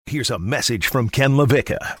here's a message from Ken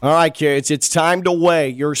Lavicka. All right, kids, it's time to weigh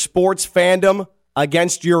your sports fandom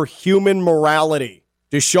against your human morality.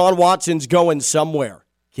 Deshaun Watson's going somewhere.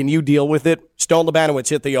 Can you deal with it? Stone Labanowitz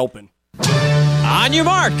hit the open. On your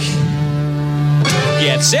mark.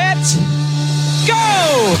 Get set.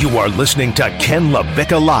 Go! You are listening to Ken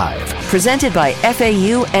Lavicka Live. Presented by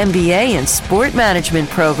FAU MBA and Sport Management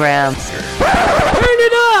Program. Turn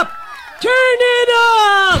it up! Turn it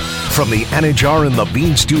up! From the Anajar and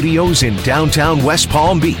Levine Studios in downtown West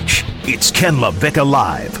Palm Beach, it's Ken Lavicka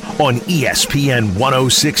Live on ESPN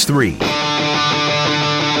 106.3.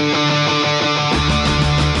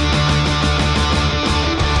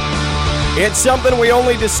 It's something we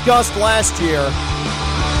only discussed last year,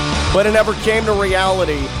 but it never came to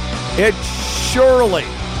reality. It surely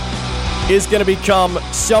is going to become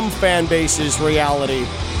some fan base's reality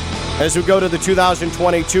as we go to the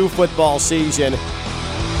 2022 football season.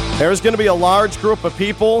 There's going to be a large group of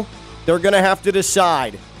people. They're going to have to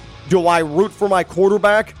decide, do I root for my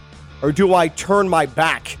quarterback or do I turn my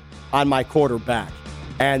back on my quarterback?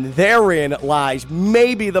 And therein lies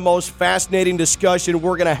maybe the most fascinating discussion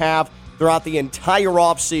we're going to have throughout the entire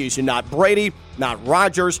offseason. Not Brady, not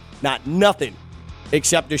Rodgers, not nothing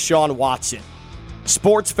except Deshaun Watson.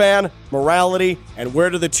 Sports fan, morality, and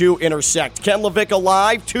where do the two intersect? Ken Lavicka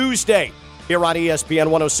Live, Tuesday, here on ESPN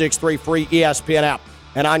 106.3, free ESPN app,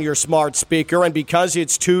 and on your smart speaker. And because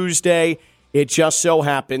it's Tuesday, it just so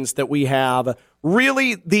happens that we have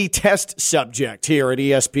really the test subject here at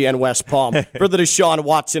ESPN West Palm for the Deshaun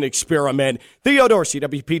Watson experiment. Theo Dorsey,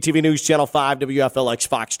 WPTV News Channel 5, WFLX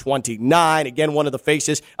Fox 29. Again, one of the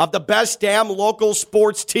faces of the best damn local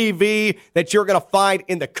sports TV that you're going to find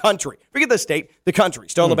in the country. Forget the state, the country.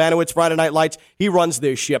 Stone Labanowitz, Friday Night Lights. He runs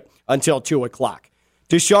this ship until 2 o'clock.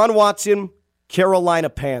 Deshaun Watson, Carolina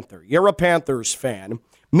Panther. You're a Panthers fan.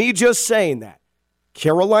 Me just saying that.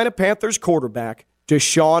 Carolina Panthers quarterback,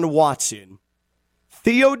 Deshaun Watson.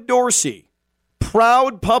 Theo Dorsey,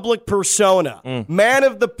 proud public persona, man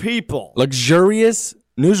of the people. Luxurious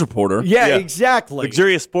news reporter. Yeah, exactly.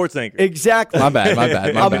 Luxurious sports anchor. Exactly. My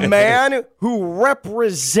bad. A man who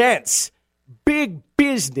represents big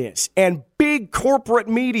business and big corporate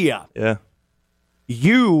media. Yeah.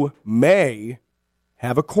 You may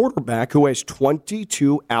have a quarterback who has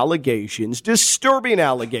 22 allegations, disturbing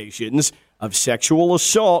allegations of sexual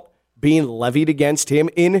assault being levied against him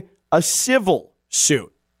in a civil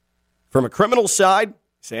suit. From a criminal side,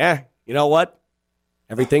 say, you know what?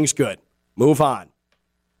 Everything's good. Move on.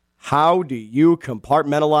 How do you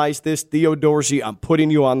compartmentalize this, Theo Dorsey? I'm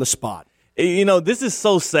putting you on the spot. You know, this is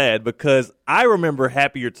so sad because I remember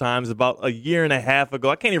happier times about a year and a half ago.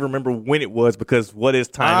 I can't even remember when it was because what is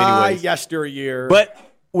time anyway? Yesteryear. But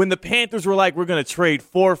when the Panthers were like, we're going to trade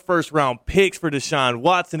 4 first-round picks for Deshaun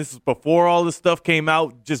Watson, this was before all this stuff came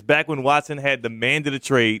out, just back when Watson had demanded a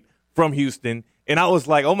trade from Houston. And I was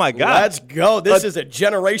like, oh, my God. Let's go. This is a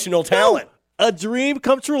generational talent. A dream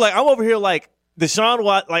come true. Like, I'm over here like Deshaun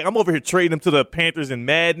Watson, like I'm over here trading him to the Panthers in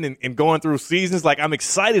Madden and going through seasons. Like, I'm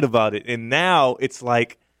excited about it. And now it's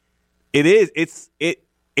like it's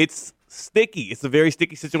sticky. It's a very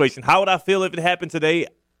sticky situation. How would I feel if it happened today?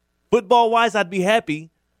 Football-wise, I'd be happy.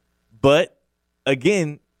 But,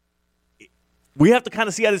 again, we have to kind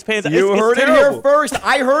of see how this pans out. You heard it here first.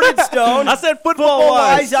 I heard it, Stone. I said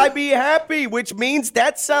football-wise. I'd be happy, which means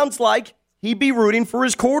that sounds like he'd be rooting for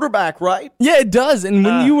his quarterback, right? Yeah, it does. And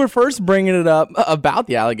when you were first bringing it up about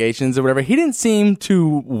the allegations or whatever, he didn't seem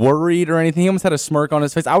too worried or anything. He almost had a smirk on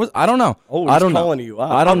his face. I don't know. Oh, I don't calling know. you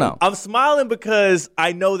out. I don't know. I'm smiling because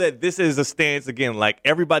I know that this is a stance, again, like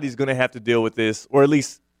everybody's going to have to deal with this, or at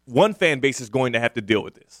least one fan base is going to have to deal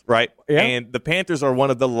with this, right? Yeah. And the Panthers are one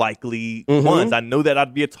of the likely ones. I know that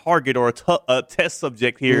I'd be a target or a test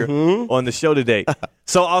subject here on the show today.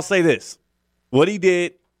 So I'll say this. What he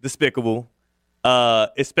did, despicable,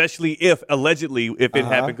 especially if, allegedly, if it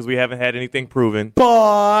happened, because we haven't had anything proven.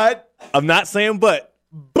 But. I'm not saying but.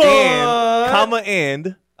 And, comma,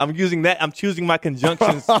 and. I'm choosing my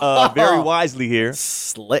conjunctions very wisely here.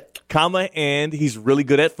 Slick. Comma, and he's really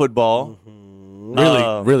good at football.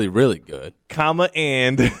 Really good. Comma,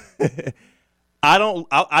 and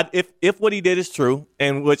if what he did is true,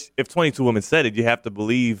 and which if 22 women said it, you have to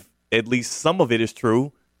believe at least some of it is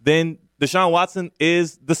true, then Deshaun Watson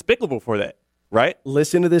is despicable for that, right?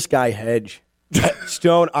 Listen to this guy hedge.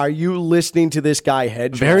 Stone, are you listening to this guy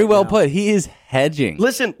hedge? Very right well now? put. He is hedging.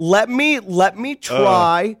 Listen, let me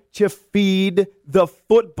try to feed the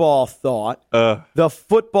football thought, the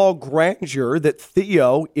football grandeur that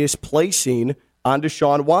Theo is placing on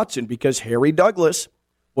Deshaun Watson, because Harry Douglas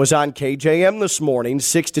was on KJM this morning,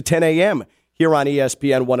 6 to 10 a.m. here on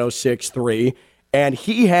ESPN 106.3, And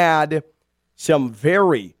he had some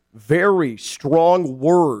very, very strong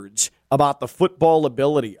words about the football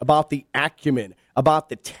ability, about the acumen, about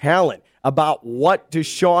the talent, about what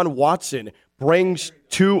Deshaun Watson brings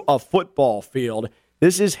to a football field.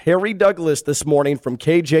 This is Harry Douglas this morning from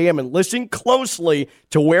KJM, and listen closely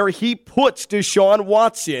to where he puts Deshaun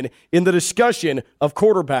Watson in the discussion of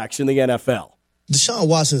quarterbacks in the NFL. Deshaun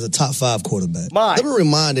Watson is a top 5 quarterback. Let me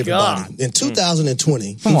remind everybody, in 2020,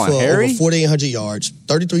 he threw over 4,800 yards,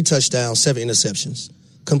 33 touchdowns, 7 interceptions,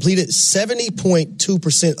 completed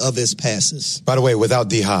 70.2% of his passes. By the way, without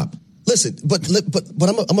D-Hop. Listen, but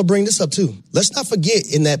I'm going to bring this up, too. Let's not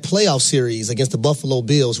forget in that playoff series against the Buffalo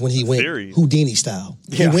Bills when he went Houdini style.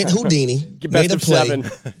 He went Houdini, made a play.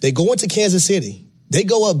 7. They go into Kansas City. They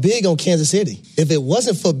go up big on Kansas City. If it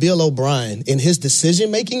wasn't for Bill O'Brien and his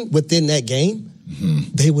decision-making within that game,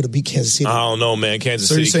 they would have beat Kansas City. I don't know, man. Kansas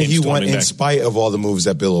City. So you're saying he won in spite of all the moves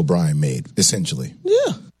that Bill O'Brien made, essentially?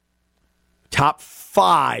 Yeah. Top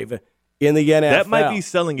 5 in the NFL. That might be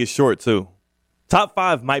selling it short, too. Top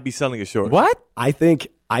 5 might be selling it short. What? I think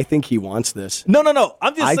he wants this. No.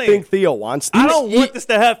 I'm just saying. I think Theo wants this. I don't want this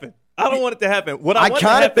to happen. I don't want it to happen. I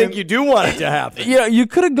kind of think you do want it to happen. You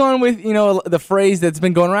could have gone with, the phrase that's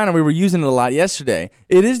been going around, and we were using it a lot yesterday.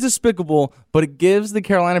 It is despicable, but it gives the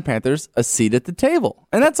Carolina Panthers a seat at the table.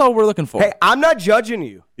 And that's all we're looking for. Hey, I'm not judging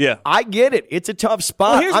you. Yeah. I get it. It's a tough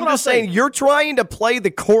spot. Well, I'm just saying you're trying to play the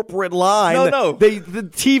corporate line. No. The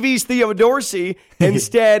TV's Theo Dorsey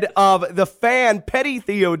instead of the fan, petty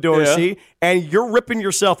Theo Dorsey, and you're ripping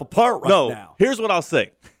yourself apart now. Here's what I'll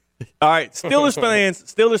say. All right,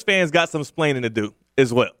 Steelers fans got some explaining to do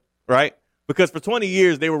as well, right? Because for 20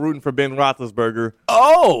 years they were rooting for Ben Roethlisberger.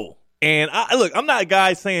 Oh, and I'm not a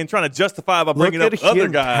guy trying to justify by bringing up other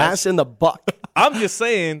guys passing the buck. I'm just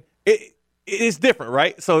saying it's different,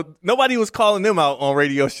 right? So nobody was calling them out on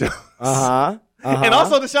radio shows. And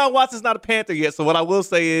also, Deshaun Watson's not a Panther yet. So what I will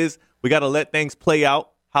say is we got to let things play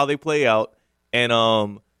out how they play out, and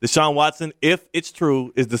Deshaun Watson, if it's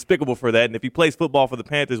true, is despicable for that. And if he plays football for the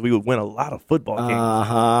Panthers, we would win a lot of football games.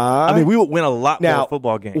 I mean, we would win a lot more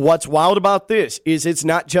football games. What's wild about this is it's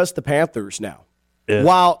not just the Panthers now. Yeah.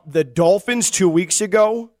 While the Dolphins 2 weeks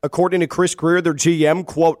ago, according to Chris Greer, their GM,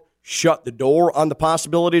 quote, shut the door on the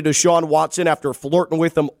possibility of Deshaun Watson after flirting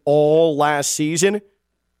with them all last season.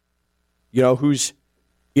 You know who's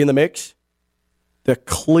in the mix? The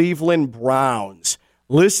Cleveland Browns.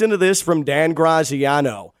 Listen to this from Dan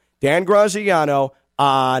Graziano. Dan Graziano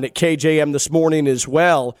on KJM this morning as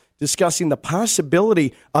well, discussing the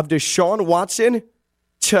possibility of Deshaun Watson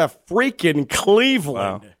to freaking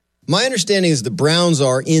Cleveland. Wow. My understanding is the Browns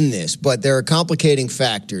are in this, but there are complicating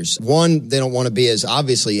factors. One, they don't want to be as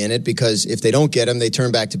obviously in it because if they don't get him, they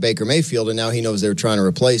turn back to Baker Mayfield, and now he knows they're trying to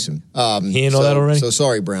replace him. He didn't know that already? So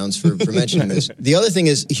sorry, Browns, for mentioning this. The other thing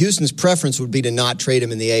is Houston's preference would be to not trade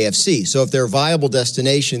him in the AFC. So if there are viable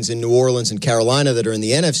destinations in New Orleans and Carolina that are in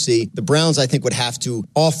the NFC, the Browns, I think, would have to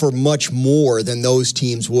offer much more than those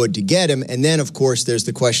teams would to get him. And then, of course, there's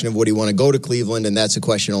the question of would he want to go to Cleveland, and that's a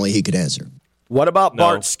question only he could answer. What about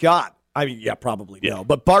Bart Scott? I mean, yeah, probably no.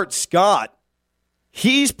 But Bart Scott,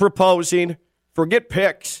 he's proposing, forget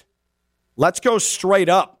picks. Let's go straight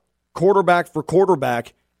up, quarterback for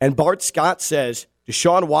quarterback. And Bart Scott says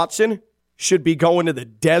Deshaun Watson should be going to the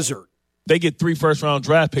desert. They get 3 first-round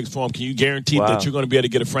draft picks for him. Can you guarantee that you're going to be able to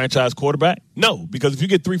get a franchise quarterback? No, because if you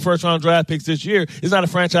get 3 first-round draft picks this year, it's not a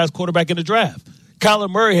franchise quarterback in the draft. Kyler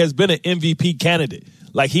Murray has been an MVP candidate.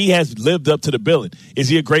 Like, he has lived up to the billing. Is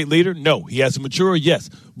he a great leader? No. He has to mature? Yes.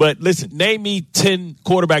 But listen, name me 10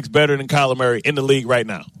 quarterbacks better than Kyler Murray in the league right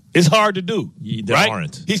now. It's hard to do. There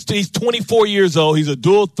aren't. He's 24 years old. He's a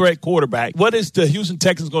dual-threat quarterback. What is the Houston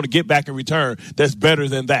Texans going to get back in return that's better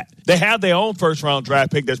than that? They have their own first-round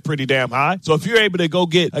draft pick that's pretty damn high. So if you're able to go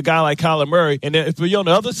get a guy like Kyler Murray, and then if you're on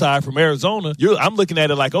the other side from Arizona, I'm looking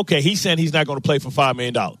at it like, okay, he's saying he's not going to play for $5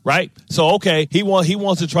 million, right? So, okay, he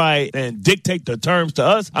wants to try and dictate the terms to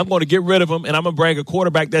us. I'm going to get rid of him, and I'm going to bring a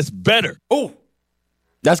quarterback that's better. Oh,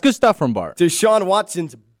 that's good stuff from Bart. Deshaun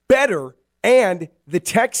Watson's better, and the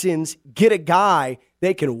Texans get a guy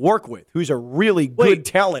they can work with who's a really good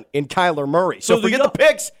talent in Kyler Murray. So forget the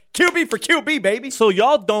picks. QB for QB, baby. So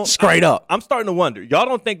y'all don't. Straight up. I'm starting to wonder. Y'all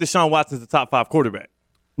don't think Deshaun Watson's the top 5 quarterback?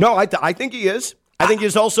 No, I think he is. I think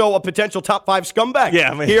he's also a potential top 5 scumbag.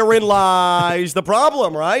 Yeah, I mean. Herein lies the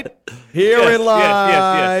problem, right? Herein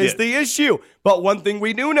lies the issue. But one thing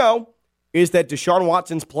we do know is that Deshaun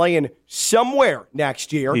Watson's playing somewhere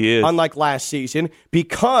next year, unlike last season,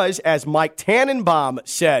 because, as Mike Tannenbaum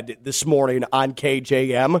said this morning on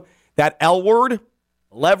KJM, that L word,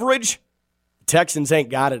 leverage, the Texans ain't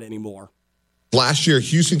got it anymore. Last year,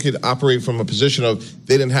 Houston could operate from a position of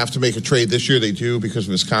they didn't have to make a trade. This year they do because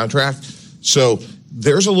of his contract. So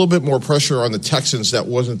there's a little bit more pressure on the Texans that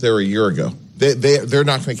wasn't there a year ago. They're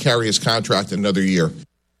not going to carry his contract another year.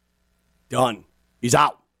 Done. He's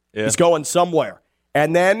out. Yeah. He's going somewhere.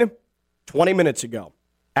 And then 20 minutes ago,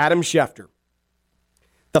 Adam Schefter.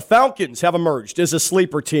 The Falcons have emerged as a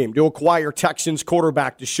sleeper team to acquire Texans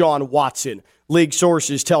quarterback Deshaun Watson. League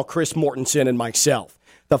sources tell Chris Mortensen and myself.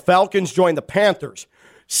 The Falcons join the Panthers,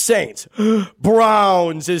 Saints,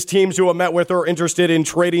 Browns as teams who have met with or are interested in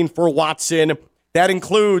trading for Watson. That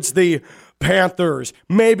includes the Panthers,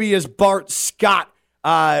 maybe as Bart Scott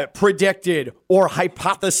predicted or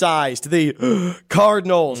hypothesized, the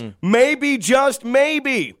Cardinals. Maybe, just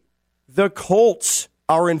maybe, the Colts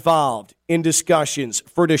are involved in discussions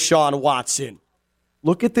for Deshaun Watson.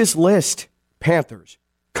 Look at this list. Panthers,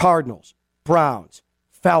 Cardinals, Browns,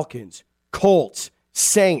 Falcons, Colts,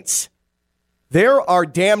 Saints. There are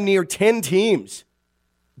damn near 10 teams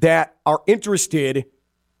that are interested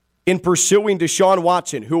in pursuing Deshaun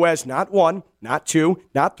Watson, who has not 1, not 2,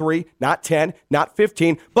 not 3, not 10, not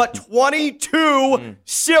 15, but 22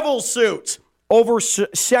 civil suits over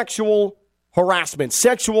sexual harassment,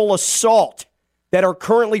 sexual assault that are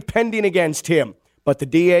currently pending against him. But the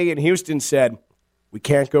DA in Houston said, we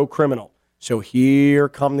can't go criminal. So here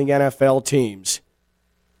come the NFL teams.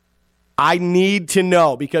 I need to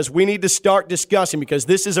know because we need to start discussing because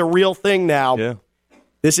this is a real thing now. Yeah.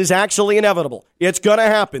 This is actually inevitable. It's going to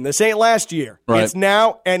happen. This ain't last year. Right. It's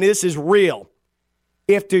now, and this is real.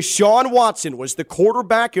 If Deshaun Watson was the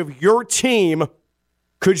quarterback of your team,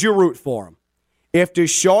 could you root for him? If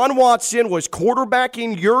Deshaun Watson was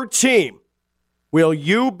quarterbacking your team, will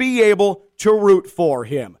you be able to root for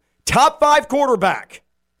him? Top 5 quarterback.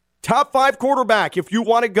 Top 5 quarterback if you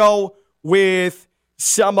want to go with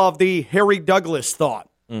some of the Harry Douglas thought.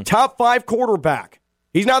 Top 5 quarterback.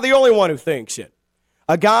 He's not the only one who thinks it.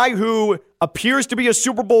 A guy who appears to be a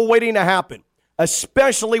Super Bowl waiting to happen,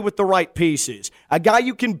 especially with the right pieces. A guy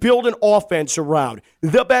you can build an offense around.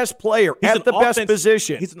 The best player at the best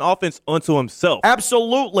position. He's an offense unto himself.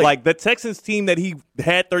 Absolutely. Like the Texans team that he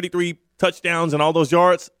had 33 touchdowns and all those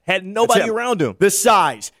yards had nobody around him. The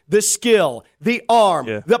size, the skill, the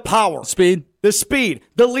arm, the power. The speed,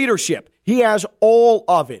 the leadership. He has all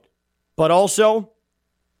of it. But also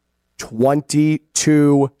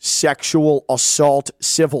 22 sexual assault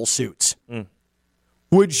civil suits.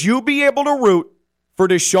 Would you be able to root for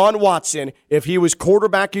Deshaun Watson if he was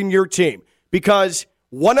quarterbacking your team? Because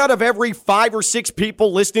 1 out of every 5 or 6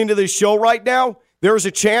 people listening to this show right now, there's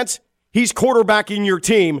a chance he's quarterbacking your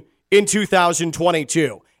team in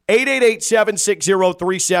 2022.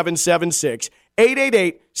 888-760-3776.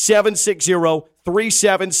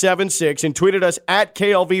 888-760-3776. And tweeted us at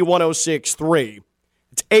KLV1063.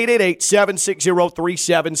 It's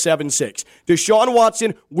 888-760-3776. Deshaun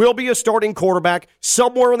Watson will be a starting quarterback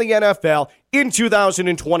somewhere in the NFL in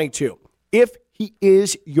 2022. If he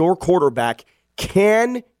is your quarterback,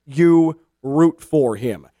 can you root for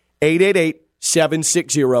him?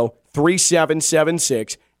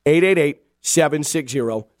 888-760-3776.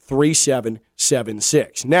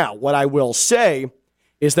 888-760-3776. Now, what I will say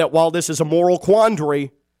is that while this is a moral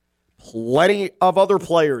quandary, plenty of other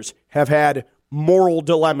players have had moral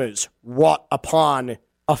dilemmas wrought upon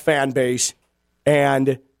a fan base,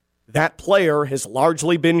 and that player has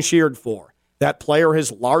largely been cheered for. That player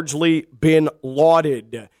has largely been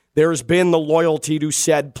lauded. There's been the loyalty to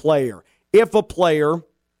said player. If a player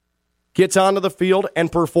gets onto the field and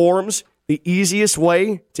performs, the easiest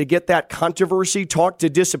way to get that controversy talk to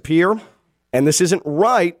disappear, and this isn't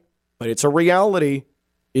right, but it's a reality,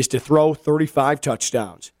 is to throw 35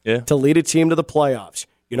 touchdowns to lead a team to the playoffs.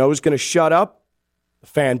 You know who's going to shut up? The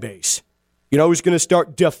fan base. You know who's going to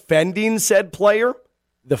start defending said player?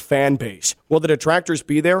 The fan base. Will the detractors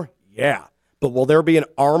be there? Yeah. But will there be an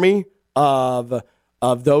army of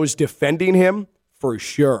those defending him? For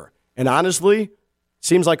sure. And honestly,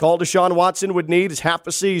 seems like all Deshaun Watson would need is half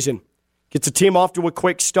a season. Gets a team off to a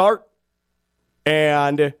quick start,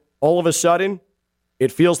 and all of a sudden,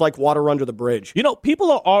 it feels like water under the bridge. You know,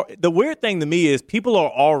 the weird thing to me is people are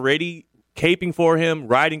already caping for him,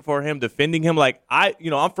 riding for him, defending him. Like,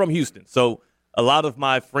 I'm from Houston, so a lot of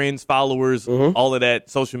my friends, followers, all of that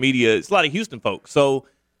social media, it's a lot of Houston folks. So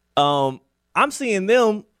I'm seeing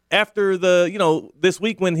them after this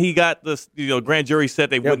week when he got the grand jury said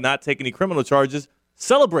they would not take any criminal charges,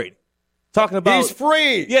 celebrating. Talking about he's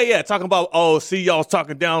free. Yeah. Talking about, see y'all's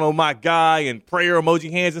talking down on my guy and prayer emoji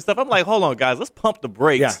hands and stuff. I'm like, hold on, guys, let's pump the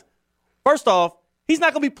brakes. Yeah. First off, he's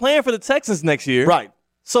not going to be playing for the Texans next year. Right.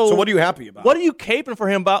 So what are you happy about? What are you caping for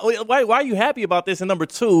him about? Why are you happy about this? And number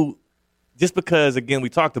two, just because, again, we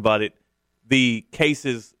talked about it, the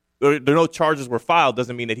cases, or there no charges were filed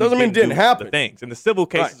doesn't mean that he didn't happen. The things. And the civil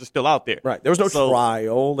cases are still out there. Right. There was no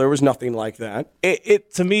trial. There was nothing like that.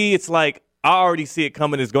 To me, it's like, I already see it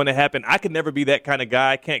coming. It's going to happen. I could never be that kind of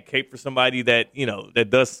guy. I can't cape for somebody that,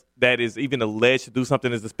 that is even alleged to do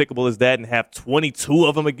something as despicable as that and have 22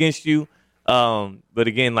 of them against you. But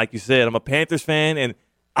again, like you said, I'm a Panthers fan and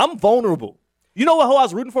I'm vulnerable. You know who I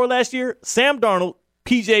was rooting for last year? Sam Darnold,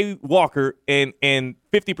 P.J. Walker, and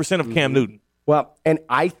 50% of Cam Newton. Well, and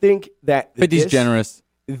I think that 50's generous.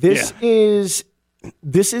 This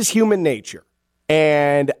is human nature.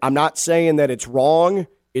 And I'm not saying that it's wrong.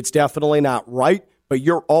 It's definitely not right, but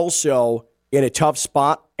you're also in a tough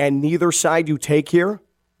spot, and neither side you take here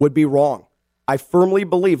would be wrong. I firmly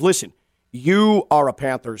believe, listen, you are a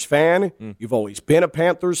Panthers fan. You've always been a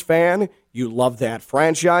Panthers fan. You love that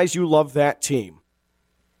franchise. You love that team.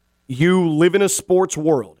 You live in a sports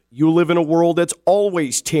world. You live in a world that's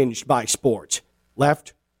always tinged by sports.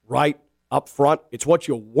 Left, right, up front. It's what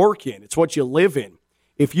you work in. It's what you live in.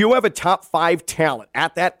 If you have a top 5 talent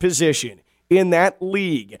at that position, in that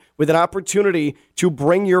league, with an opportunity to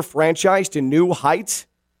bring your franchise to new heights,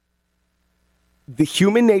 the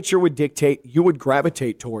human nature would dictate you would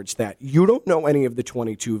gravitate towards that. You don't know any of the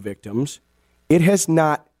 22 victims. It has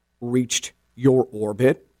not reached your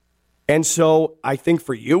orbit. And so I think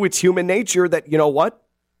for you, it's human nature that, you know what?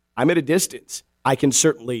 I'm at a distance. I can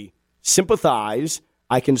certainly sympathize.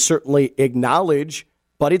 I can certainly acknowledge,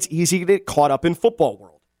 but it's easy to get caught up in football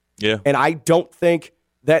world. Yeah. And I don't think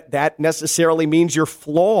that necessarily means you're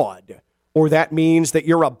flawed or that means that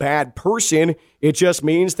you're a bad person. It just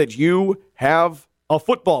means that you have a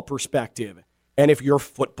football perspective. And if your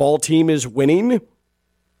football team is winning,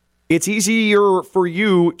 it's easier for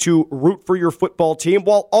you to root for your football team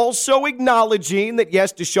while also acknowledging that,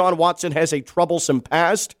 yes, Deshaun Watson has a troublesome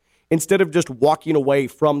past instead of just walking away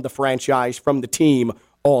from the franchise, from the team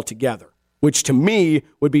altogether, which to me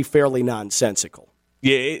would be fairly nonsensical.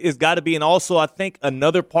 Yeah, it's got to be. And also, I think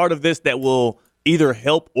another part of this that will either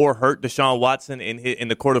help or hurt Deshaun Watson in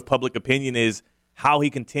the court of public opinion is how he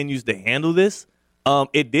continues to handle this.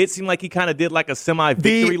 It did seem like he kind of did like a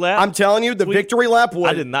semi-victory lap. I'm telling you, the victory lap,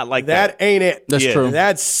 I did not like that. That ain't it. That's true.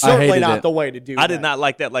 That's certainly not the way to do that. I did not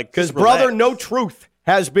like that. Because, brother, no truth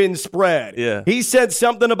has been spread. Yeah. He said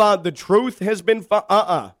something about the truth has been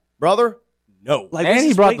brother. No. And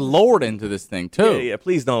he brought the Lord into this thing, too. Yeah,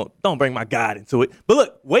 please don't bring my God into it. But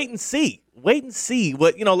look, wait and see. Wait and see.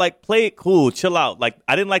 What, play it cool. Chill out.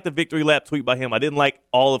 I didn't like the victory lap tweet by him. I didn't like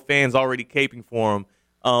all the fans already caping for him.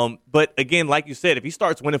 But again, like you said, if he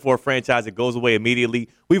starts winning for a franchise, it goes away immediately.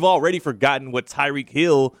 We've already forgotten what Tyreek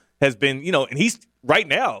Hill has been, and he's right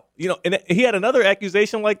now, and he had another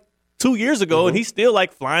accusation 2 years ago, and he's still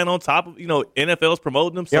flying on top of, NFL's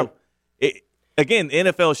promoting him. So again, the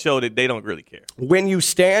NFL showed that they don't really care. When you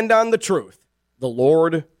stand on the truth, the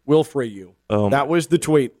Lord will free you. That was the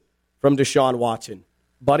tweet from Deshaun Watson.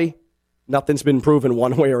 Buddy, nothing's been proven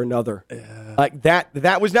one way or another.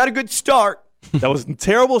 That was not a good start. That was a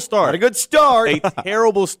terrible start. Not a good start. A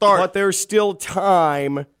terrible start. But there's still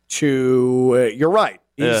time to, you're right.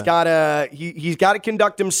 He's got to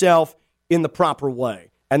conduct himself in the proper way.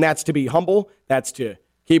 And that's to be humble. That's to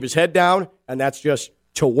keep his head down. And that's just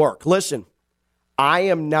to work. Listen, I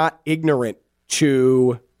am not ignorant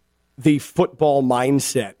to the football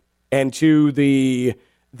mindset and to the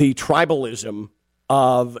tribalism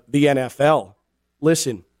of the NFL.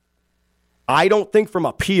 Listen, I don't think from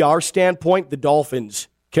a PR standpoint the Dolphins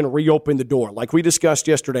can reopen the door. Like we discussed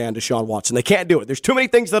yesterday on Deshaun Watson. They can't do it. There's too many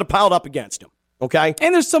things that have piled up against him. Okay?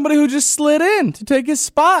 And there's somebody who just slid in to take his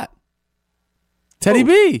spot. Teddy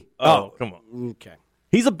B. Oh, come on. Okay.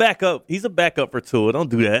 He's a backup. He's a backup for Tua. Don't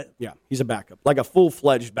do that. Yeah, he's a backup. Like a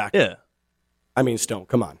full-fledged backup. Yeah. I mean, Stone,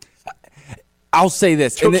 come on. I'll say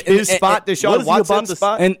this. His spot, Deshaun Watson's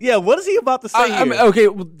spot? What is he about to say here? I mean, okay,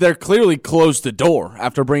 they're clearly closed the door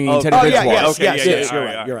after bringing Teddy Bridgewater. Yes,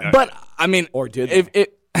 you're right. But, I mean, or did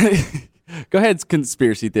go ahead,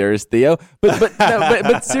 conspiracy theorist, Theo.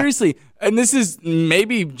 But seriously, and this is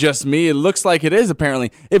maybe just me, it looks like it is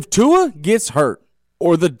apparently. If Tua gets hurt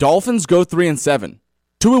or the Dolphins go 3-7,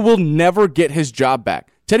 Tua will never get his job back.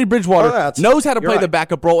 Teddy Bridgewater knows how to play the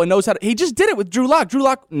backup role and knows how to. He just did it with Drew Lock. Drew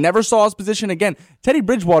Lock never saw his position again. Teddy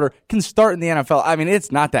Bridgewater can start in the NFL. I mean,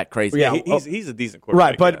 it's not that crazy. Yeah, he's a decent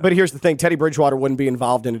quarterback. Right, but here's the thing: Teddy Bridgewater wouldn't be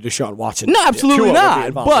involved in a Deshaun Watson. No, absolutely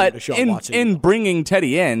not. But in bringing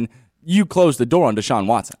Teddy in, you close the door on Deshaun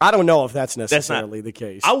Watson. I don't know if that's necessarily the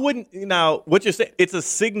case. I wouldn't. Now, what you're saying, it's a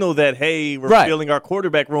signal that hey, we're filling our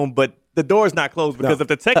quarterback room, but the door's not closed because if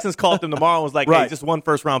the Texans called them tomorrow and was like, hey, just one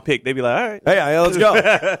first-round pick, they'd be like, all right. Hey, let's go.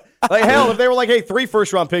 Like, hell, if they were like, hey, 3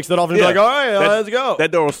 first-round picks, the Dolphins would be like, all right, let's go.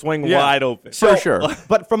 That door will swing wide open. So, for sure.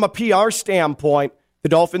 But from a PR standpoint, the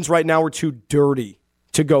Dolphins right now are too dirty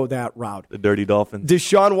to go that route. The dirty Dolphins.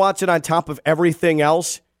 Deshaun Watson on top of everything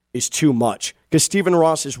else is too much because Stephen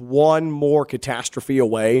Ross is one more catastrophe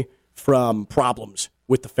away from problems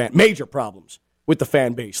with the major problems with the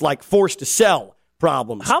fan base, like forced to sell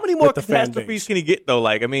problems. How many more catastrophes can he get, though?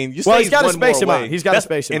 Like, I mean, you say he's got to space him out. He's got to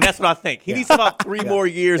space him out. And that's what I think. He needs about 3 more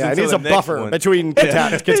years until he needs the a next buffer one. between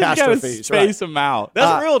catastrophes. He's space him out.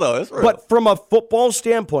 That's real, though. That's real. But from a football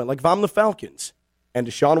standpoint, like if I'm the Falcons and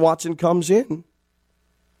Deshaun Watson comes in,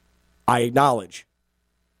 I acknowledge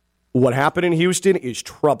what happened in Houston is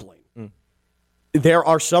troubling. There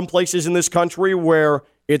are some places in this country where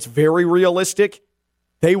it's very realistic.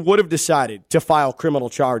 They would have decided to file criminal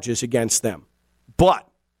charges against them. But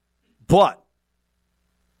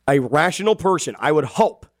a rational person, I would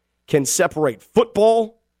hope, can separate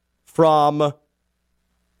football from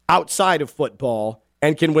outside of football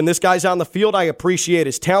and can, when this guy's on the field, I appreciate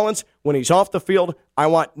his talents. When he's off the field, I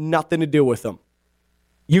want nothing to do with him.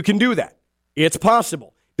 You can do that. It's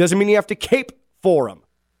possible. Doesn't mean you have to cape for him.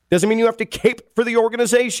 Doesn't mean you have to cape for the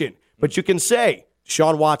organization. But you can say,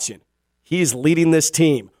 Deshaun Watson, he's leading this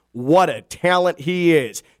team. What a talent he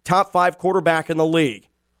is. Top 5 quarterback in the league.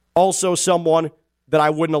 Also someone that I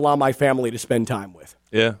wouldn't allow my family to spend time with.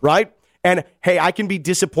 Yeah. Right? And, hey, I can be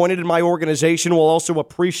disappointed in my organization while also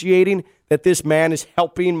appreciating that this man is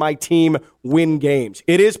helping my team win games.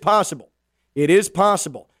 It is possible. It is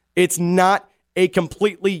possible. It's not a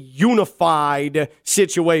completely unified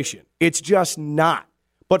situation. It's just not.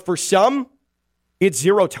 But for some, it's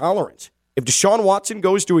zero tolerance. If Deshaun Watson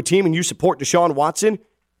goes to a team and you support Deshaun Watson,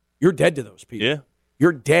 you're dead to those people. Yeah.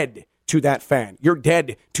 You're dead to that fan. You're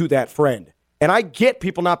dead to that friend. And I get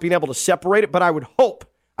people not being able to separate it, but I would hope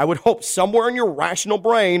somewhere in your rational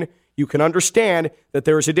brain you can understand that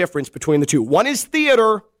there is a difference between the two. One is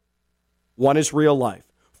theater, one is real life.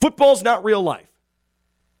 Football's not real life.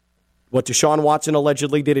 What Deshaun Watson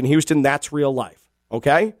allegedly did in Houston, that's real life.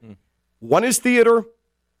 Okay? One is theater,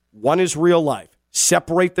 one is real life.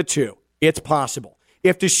 Separate the two. It's possible.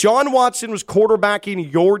 If Deshaun Watson was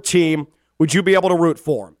quarterbacking your team, would you be able to root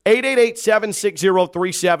for him?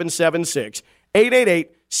 888-760-3776.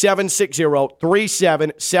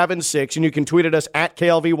 888-760-3776. And you can tweet at us at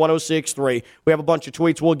KLV1063. We have a bunch of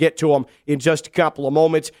tweets. We'll get to them in just a couple of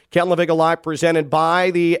moments. Ken Lavicka Live presented by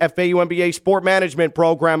the FAU MBA Sport Management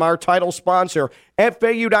Program, our title sponsor,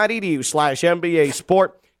 FAU.edu/MBA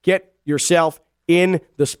Sport. Get yourself in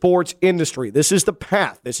the sports industry. This is the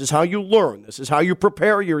path. This is how you learn. This is how you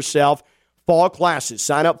prepare yourself. Fall classes.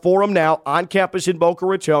 Sign up for them now on campus in Boca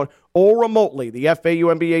Raton or remotely. The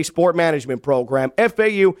FAU MBA Sport Management Program,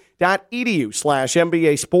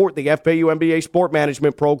 FAU.edu/MBA Sport. The FAU MBA Sport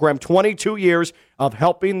Management Program, 22 years of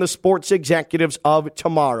helping the sports executives of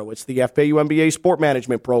tomorrow. It's the FAU MBA Sport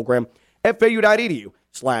Management Program,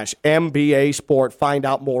 FAU.edu/MBA Sport. Find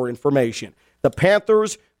out more information. The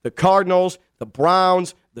Panthers, the Cardinals, the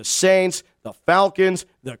Browns, the Saints, the Falcons,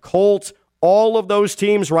 the Colts, all of those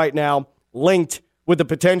teams right now linked with the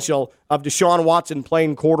potential of Deshaun Watson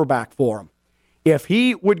playing quarterback for him. If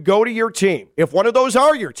he would go to your team, if one of those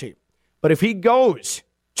are your team, but if he goes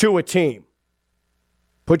to a team,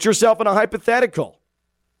 put yourself in a hypothetical.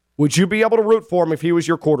 Would you be able to root for him if he was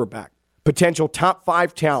your quarterback? Potential top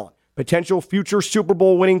 5 talent, potential future Super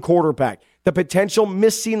Bowl winning quarterback, the potential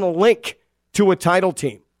missing link to a title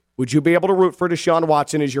team. Would you be able to root for Deshaun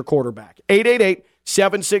Watson as your quarterback?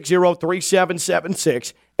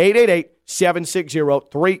 888-760-3776.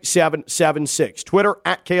 888-760-3776. Twitter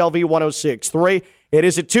at KLV1063. It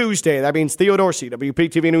is a Tuesday. That means Theo Dorsey,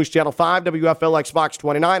 WPTV News Channel 5, WFLX Fox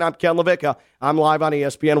 29. I'm Ken Lavicka. I'm live on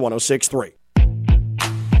ESPN 1063.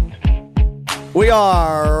 We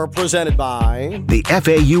are presented by the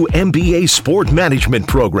FAU MBA Sport Management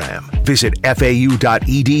Program. Visit FAU.edu/MBA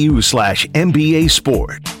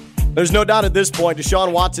Sport. There's no doubt at this point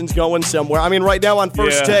Deshaun Watson's going somewhere. I mean, right now on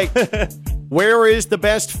First Take, where is the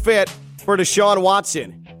best fit for Deshaun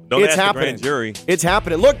Watson? Don't it's ask happening. The grand jury. It's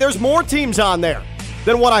happening. Look, there's more teams on there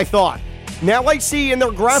than what I thought. Now I see in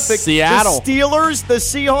their graphic Seattle, the Steelers, the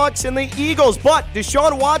Seahawks, and the Eagles. But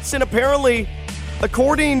Deshaun Watson apparently,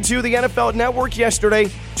 according to the NFL Network yesterday,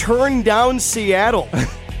 turned down Seattle.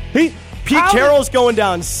 Pete Carroll's going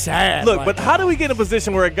down sad. Look, but how do we get in a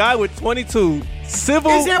position where a guy with 22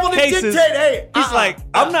 civil He's able to cases. dictate, hey, he's like,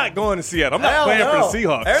 I'm not going to Seattle. I'm not playing for the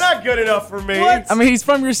Seahawks. They're not good enough for me. I mean, he's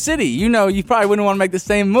from your city. You know, you probably wouldn't want to make the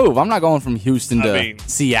same move. I'm not going from Houston to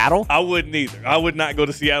Seattle. I wouldn't either. I would not go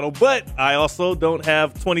to Seattle, but I also don't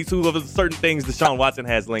have 22 of the certain things Deshaun Watson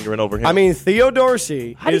has lingering over him. I mean, Theo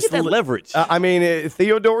Dorsey. How do you get that leverage?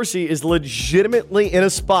 Theo Dorsey is legitimately in a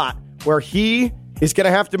spot where he is going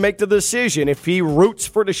to have to make the decision if he roots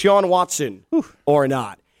for Deshaun Watson or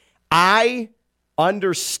not. I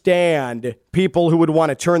understand people who would want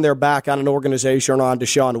to turn their back on an organization or on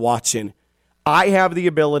Deshaun Watson. I have the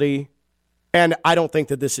ability, and I don't think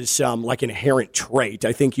that this is some like inherent trait.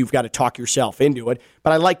 I think you've got to talk yourself into it.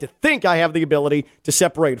 But I like to think I have the ability to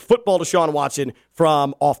separate football Deshaun Watson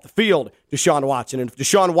from off the field Deshaun Watson. And if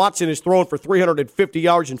Deshaun Watson is thrown for 350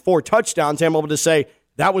 yards and 4 touchdowns, I'm able to say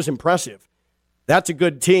that was impressive. That's a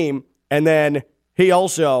good team. And then he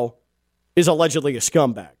also is allegedly a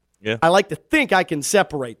scumbag. Yeah. I like to think I can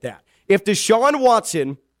separate that. If Deshaun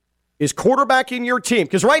Watson is quarterbacking your team,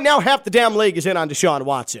 because right now half the damn league is in on Deshaun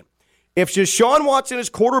Watson. If Deshaun Watson is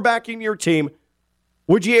quarterbacking your team,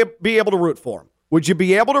 would you be able to root for him? Would you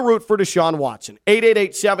be able to root for Deshaun Watson?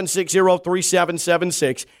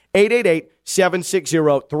 888-760-3776,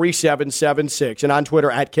 888-760-3776, and on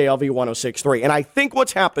Twitter at KLV1063. And I think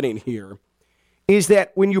what's happening here is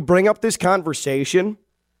that when you bring up this conversation,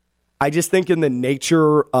 I just think in the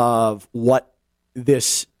nature of what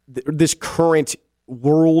this current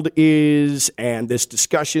world is and this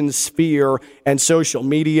discussion sphere and social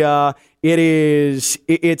media, it's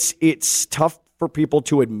tough for people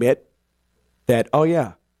to admit that, oh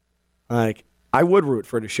yeah, like I would root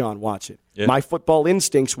for Deshaun Watson. Yeah. My football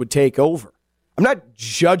instincts would take over. I'm not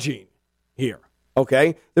judging here,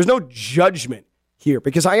 okay? There's no judgment here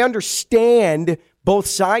because I understand both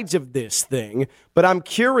sides of this thing, but I'm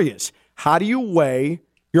curious, how do you weigh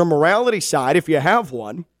your morality side, if you have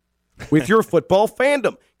one, with your football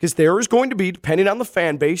fandom? Because there is going to be, depending on the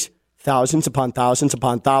fan base, thousands upon thousands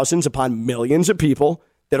upon thousands upon millions of people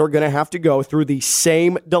that are going to have to go through the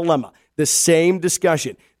same dilemma, the same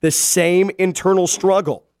discussion, the same internal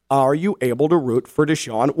struggle. Are you able to root for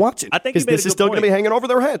Deshaun Watson? I think because this is still going to be hanging over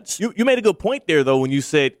their heads. You made a good point there, though, when you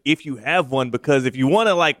said if you have one, because if you want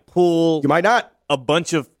to like pull, you might not a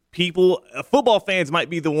bunch of people. Football fans might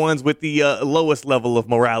be the ones with the lowest level of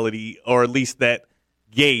morality, or at least that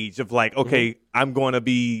gauge of like, okay, I'm going to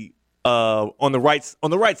be on the right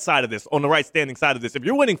side of this, on the right standing side of this. If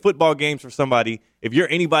you're winning football games for somebody, if you're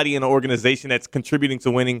anybody in an organization that's contributing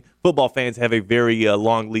to winning, football fans have a very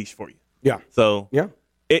long leash for you. Yeah. So yeah.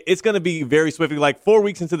 It's going to be very swiftly. Like 4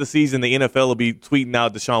 weeks into the season, the NFL will be tweeting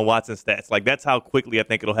out Deshaun Watson stats. Like that's how quickly I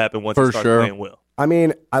think it'll happen once he starts playing well. I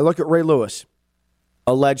mean, I look at Ray Lewis,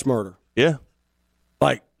 alleged murder. Yeah.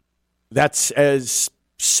 Like that's as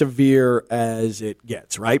severe as it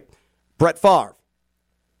gets, right? Brett Favre,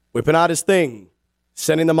 whipping out his thing,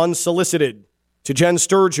 sending them unsolicited to Jen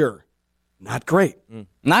Sturger. Not great.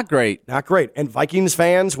 Not great. Not great. And Vikings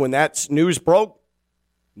fans, when that news broke,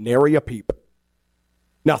 nary a peep.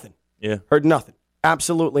 Nothing. Yeah. Heard nothing.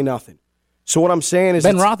 Absolutely nothing. So what I'm saying is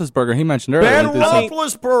Ben Roethlisberger, he mentioned earlier. Ben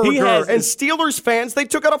Roethlisberger and Steelers fans, they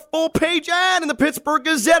took out a full-page ad in the Pittsburgh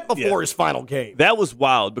Gazette before his final game. That was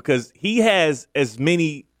wild because he has as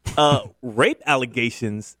many rape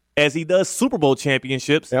allegations as he does Super Bowl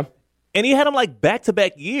championships. Yeah. And he had them like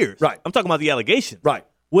back-to-back years. Right. I'm talking about the allegations. Right.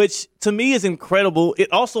 Which to me is incredible.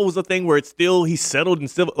 It also was a thing where he settled in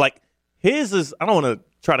civil. Like his is, I don't want to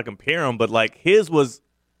try to compare him, but like his was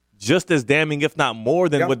just as damning, if not more,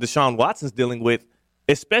 than what Deshaun Watson's dealing with,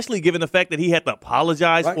 especially given the fact that he had to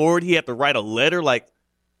apologize for it. He had to write a letter. Like,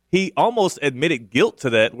 he almost admitted guilt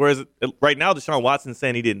to that, whereas right now Deshaun Watson's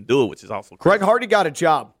saying he didn't do it, which is also crazy. Greg Hardy got a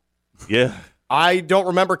job. Yeah. I don't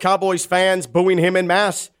remember Cowboys fans booing him en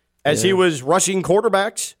masse as he was rushing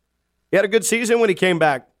quarterbacks. He had a good season when he came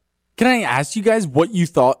back. Can I ask you guys what you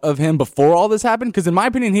thought of him before all this happened? Because in my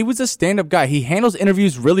opinion, he was a stand-up guy. He handles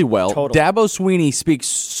interviews really well. Totally. Dabo Sweeney speaks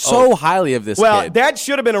so highly of this kid. Well, that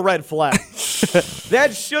should have been a red flag.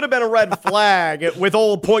 That should have been a red flag with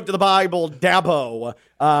old point to the Bible, Dabo.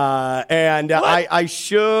 I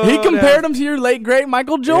should. He compared him to your late, great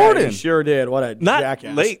Michael Jordan. Yeah, he sure did. What a jackass.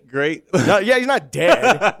 Not late, great. No, yeah, he's not dead.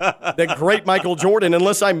 The great Michael Jordan,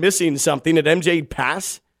 unless I'm missing something. Did MJ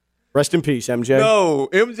pass? Rest in peace, MJ. No,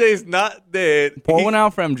 MJ's not dead. Pour one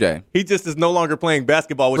out for MJ. He just is no longer playing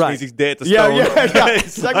basketball, which means he's dead to Stone. Yeah.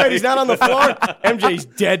 Is that great? He's not on the floor. MJ's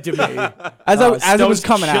dead to me. As it was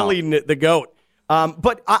coming chilling the goat.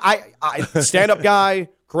 But I stand-up guy,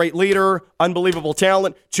 great leader, unbelievable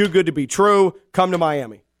talent, too good to be true. Come to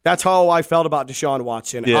Miami. That's how I felt about Deshaun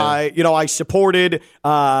Watson. Yeah. I supported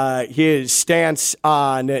his stance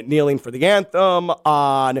on kneeling for the anthem,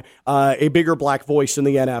 on a bigger black voice in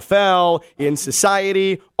the NFL, in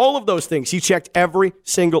society, all of those things. He checked every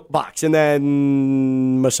single box, and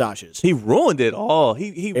then massages. He ruined it all.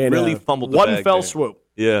 He really fumbled the bag. One fell swoop.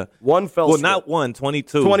 Yeah. One fell swoop. Well, not one,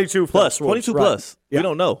 22. 22 plus. swoops, 22 right. plus. Yeah. We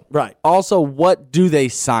don't know. Right. Also, what do they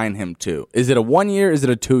sign him to? Is it a 1 year? Is it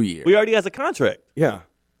a 2 year? We already has a contract. Yeah.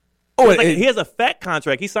 Oh, he has a fat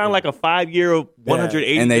contract. He signed like a 5-year,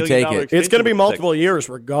 $180 and they take it. It's going to be multiple years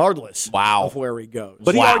regardless of where he goes.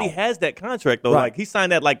 But he already has that contract, though. Right. Like, he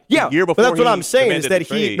signed that the year before. But that's what I'm saying is demanded that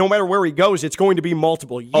the trade. no matter where he goes, it's going to be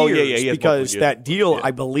multiple years. Oh, yeah, he has because multiple years. that deal, I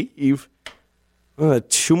believe,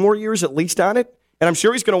 2 more years at least on it. And I'm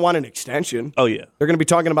sure he's going to want an extension. Oh, yeah. They're going to be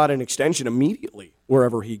talking about an extension immediately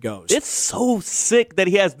wherever he goes. It's so sick that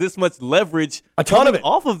he has this much leverage. A ton of it.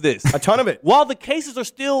 Off of this. A ton of it. While the cases are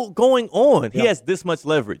still going on, he has this much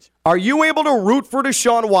leverage. Are you able to root for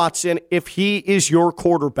Deshaun Watson if he is your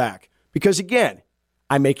quarterback? Because, again,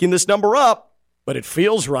 I'm making this number up, but it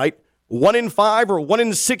feels right. 1 in 5 or 1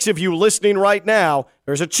 in 6 of you listening right now,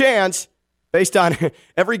 there's a chance, based on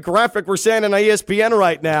every graphic we're saying on ESPN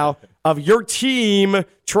right now, of your team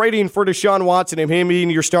trading for Deshaun Watson and him being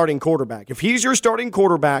your starting quarterback. If he's your starting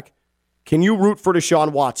quarterback, can you root for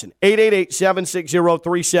Deshaun Watson?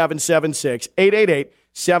 888-760-3776,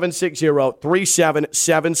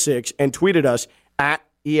 888-760-3776, and tweet at us at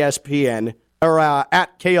ESPN, or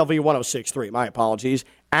at KLV1063. My apologies,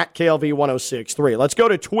 at KLV1063. Let's go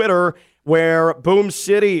to Twitter, where Boom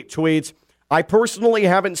City tweets, I personally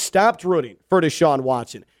haven't stopped rooting for Deshaun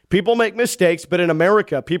Watson. People make mistakes, but in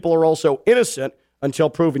America, people are also innocent until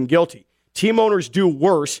proven guilty. Team owners do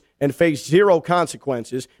worse and face zero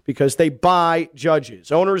consequences because they buy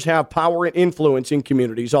judges. Owners have power and influence in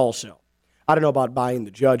communities also. I don't know about buying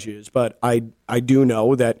the judges, but I do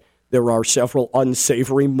know that there are several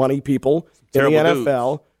unsavory money people in the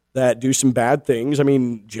NFL that do some bad things. I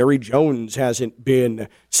mean, Jerry Jones hasn't been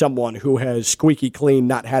someone who has squeaky clean,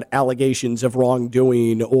 not had allegations of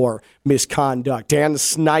wrongdoing or misconduct. Dan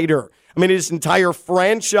Snyder, I mean, his entire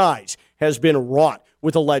franchise has been wrought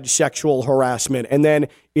with alleged sexual harassment and then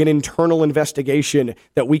an internal investigation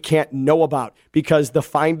that we can't know about because the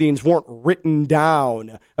findings weren't written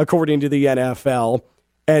down according to the NFL.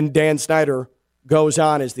 And Dan Snyder goes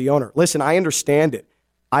on as the owner. Listen, I understand it.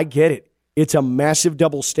 I get it. It's a massive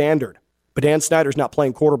double standard. But Dan Snyder's not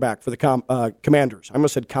playing quarterback for the Commanders. I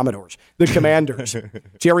almost said Commodores. The Commanders.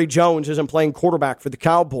 Jerry Jones isn't playing quarterback for the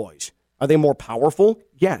Cowboys. Are they more powerful?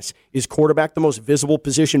 Yes. Is quarterback the most visible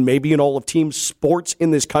position maybe in all of team sports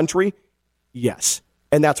in this country? Yes.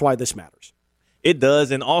 And that's why this matters. It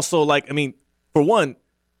does. And also, for one,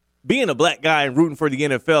 being a black guy and rooting for the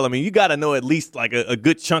NFL, you got to know at least like a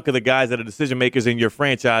good chunk of the guys that are decision makers in your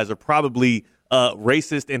franchise are probably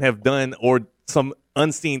racist and have done or some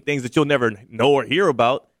unseen things that you'll never know or hear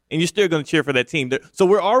about, and you're still going to cheer for that team. So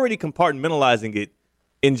we're already compartmentalizing it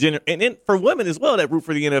in general. And then for women as well that root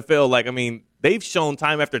for the NFL, they've shown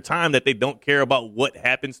time after time that they don't care about what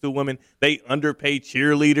happens to women. They underpay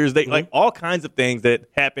cheerleaders. They all kinds of things that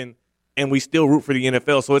happen, and we still root for the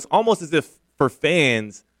NFL. So it's almost as if for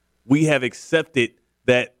fans, we have accepted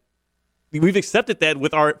that. We've accepted that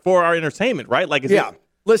for our entertainment, right?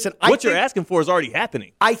 Listen, what you're asking for is already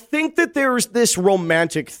happening. I think that there's this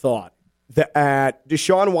romantic thought that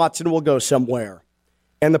Deshaun Watson will go somewhere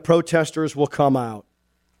and the protesters will come out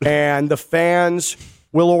and the fans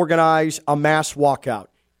will organize a mass walkout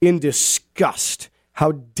in disgust.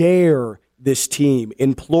 How dare this team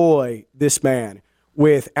employ this man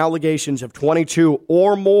with allegations of 22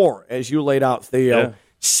 or more, as you laid out, Theo,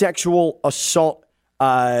 sexual assault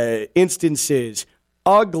instances,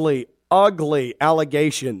 ugly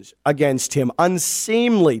allegations against him,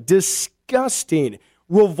 unseemly, disgusting,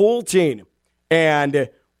 revolting. And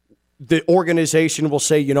the organization will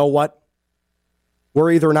say, you know what?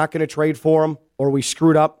 We're either not going to trade for him or we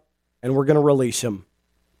screwed up and we're going to release him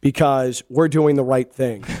because we're doing the right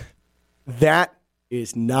thing. That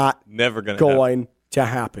is not never going to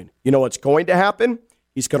happen. You know what's going to happen?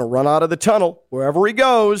 He's going to run out of the tunnel wherever he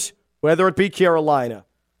goes, whether it be Carolina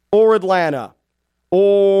or Atlanta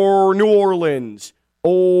or New Orleans,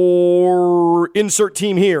 or insert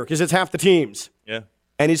team here, because it's half the teams. Yeah.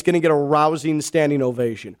 And he's going to get a rousing standing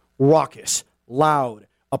ovation. Raucous, loud,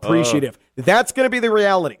 appreciative. That's going to be the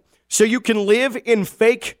reality. So you can live in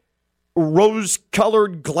fake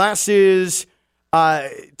rose-colored glasses.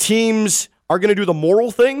 Teams are going to do the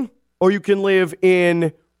moral thing, or you can live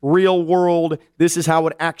in real world. This is how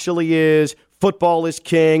it actually is. Football is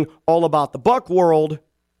king, all about the buck world,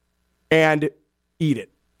 and eat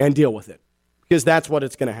it and deal with it, because that's what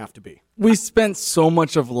it's going to have to be. We spent so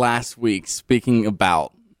much of last week speaking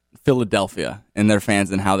about Philadelphia and their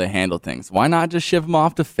fans and how they handle things. Why not just ship them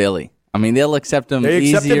off to Philly? I mean, they'll accept them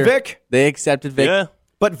easier. They accepted Vic. Yeah.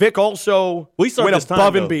 But Vic also went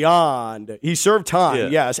above and beyond. He served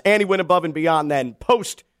time, yes, and he went above and beyond then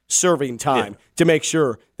post-serving time to make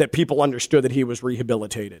sure that people understood that he was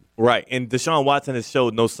rehabilitated. Right, and Deshaun Watson has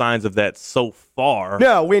showed no signs of that so far.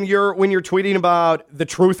 No, when you're tweeting about the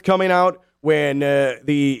truth coming out, when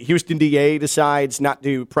the Houston DA decides not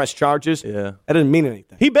to press charges, that doesn't mean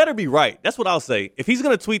anything. He better be right. That's what I'll say. If he's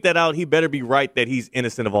going to tweet that out, he better be right that he's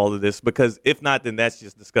innocent of all of this, because if not, then that's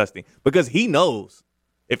just disgusting. Because he knows.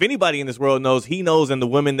 If anybody in this world knows, he knows, and the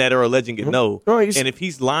women that are alleging it know. And if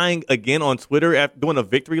he's lying again on Twitter after doing a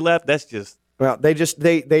victory lap, that's just... Well,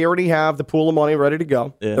 they already have the pool of money ready to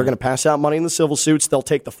go. Yeah. They're going to pass out money in the civil suits. They'll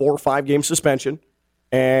take the 4 or 5 game suspension,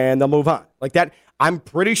 and they'll move on. Like that, I'm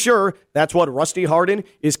pretty sure that's what Rusty Hardin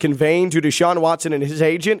is conveying to Deshaun Watson and his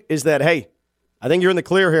agent, is that, hey, I think you're in the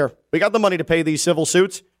clear here. We got the money to pay these civil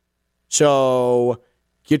suits, so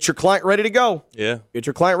get your client ready to go. Yeah. Get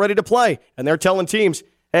your client ready to play. And they're telling teams,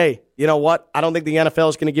 hey, you know what? I don't think the NFL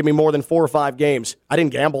is going to give me more than 4 or 5 games. I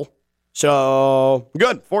didn't gamble. So,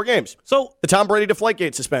 good, 4 games. So, the Tom Brady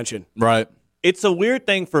Deflategate suspension. Right. It's a weird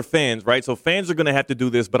thing for fans, right? So, fans are going to have to do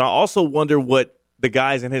this, but I also wonder what the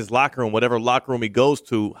guys in his locker room, whatever locker room he goes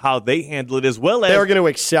to, how they handle it, as well as... They're going to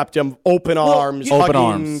accept him, open arms,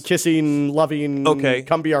 hugging, kissing, loving,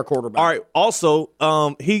 come be our quarterback. All right,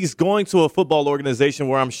 also, he's going to a football organization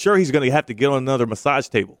where I'm sure he's going to have to get on another massage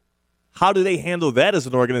table. How do they handle that as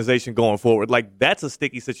an organization going forward? Like, that's a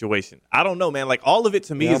sticky situation. I don't know, man. Like, all of it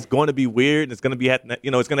to me is going to be weird, and it's going to be,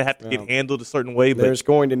 it's going to have to get handled a certain way. But there's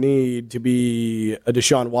going to need to be a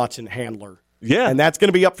Deshaun Watson handler. Yeah. And that's going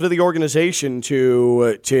to be up to the organization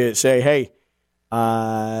to say, hey,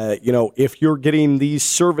 if you're getting these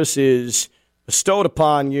services bestowed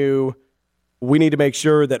upon you, we need to make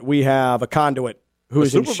sure that we have a conduit who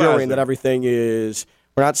is ensuring that everything is.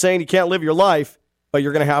 We're not saying you can't live your life, but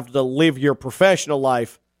you're going to have to live your professional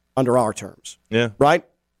life under our terms. Yeah. Right?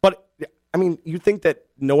 But, I mean, you think that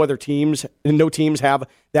no teams have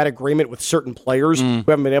that agreement with certain players who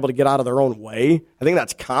haven't been able to get out of their own way? I think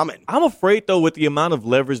that's common. I'm afraid, though, with the amount of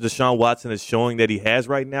leverage Deshaun Watson is showing that he has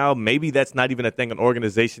right now, maybe that's not even a thing an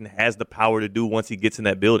organization has the power to do once he gets in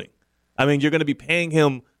that building. I mean, you're going to be paying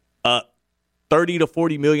him $30 to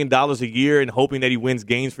 $40 million a year and hoping that he wins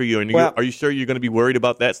games for you. And are you sure you're going to be worried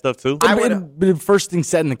about that stuff too? The first thing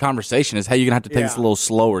said in the conversation is, hey, you're going to have to take this a little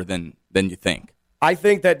slower than you think. I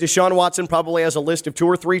think that Deshaun Watson probably has a list of 2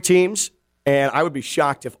 or 3 teams, and I would be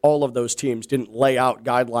shocked if all of those teams didn't lay out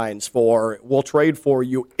guidelines for, we'll trade for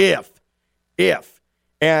you if.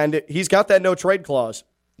 And he's got that no trade clause.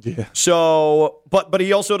 Yeah. So, but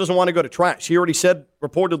he also doesn't want to go to trash. He already said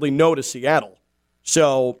reportedly no to Seattle.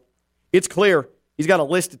 So it's clear he's got a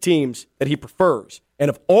list of teams that he prefers.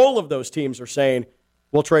 And if all of those teams are saying,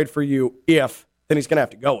 we'll trade for you if, then he's going to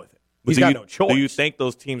have to go with it. He's got no choice. Do you think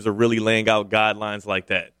those teams are really laying out guidelines like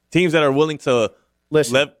that? Teams that are willing to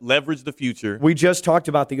leverage the future. We just talked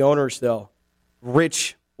about the owners, though.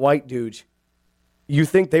 Rich white dudes. You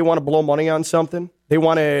think they want to blow money on something? They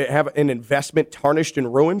want to have an investment tarnished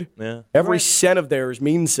and ruined? Yeah. Every cent of theirs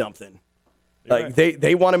means something.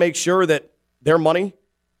 They want to make sure that their money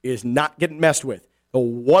is not getting messed with. The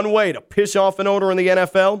one way to piss off an owner in the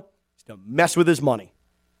NFL is to mess with his money.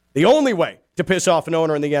 The only way to piss off an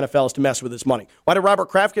owner in the NFL is to mess with his money. Why did Robert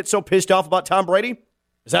Kraft get so pissed off about Tom Brady?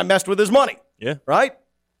 Because that messed with his money. Yeah. Right?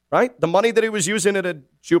 The money that he was using at a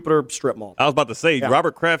Jupiter strip mall. I was about to say,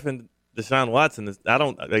 Robert Kraft and Deshaun Watson,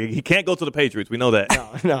 he can't go to the Patriots. We know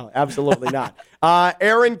that. No, absolutely not.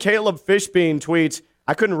 Aaron Caleb Fishbein tweets,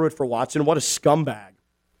 I couldn't root for Watson. What a scumbag.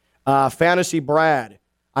 Fantasy Brad,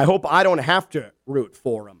 I hope I don't have to root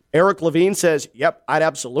for him. Eric Levine says, yep, I'd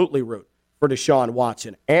absolutely root for Deshaun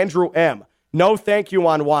Watson. Andrew M., no thank you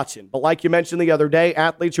on Watson. But like you mentioned the other day,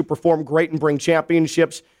 athletes who perform great and bring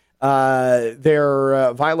championships,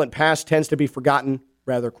 their violent past tends to be forgotten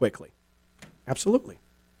rather quickly. Absolutely.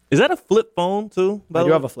 Is that a flip phone, too? I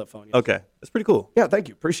do have a flip phone, yes. Okay. That's pretty cool. Yeah, thank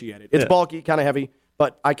you. Appreciate it. It's bulky, kind of heavy,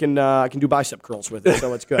 but I can do bicep curls with it,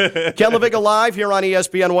 so it's good. Ken Lavicka live here on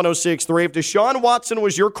ESPN 106.3. If Deshaun Watson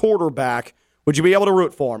was your quarterback, would you be able to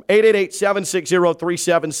root for him?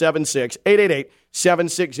 888-760-3776.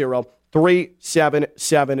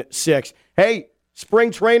 888-760-3776. Hey,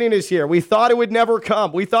 spring training is here. We thought it would never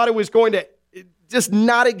come. We thought it was going to just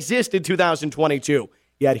not exist in 2022.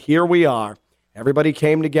 Yet here we are. Everybody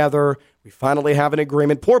came together. We finally have an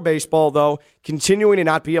agreement. Poor baseball, though, continuing to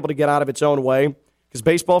not be able to get out of its own way. because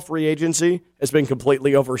baseball free agency has been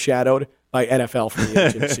completely overshadowed by NFL free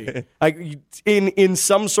agency. In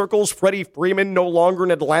some circles, Freddie Freeman, no longer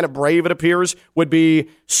an Atlanta Brave, it appears, would be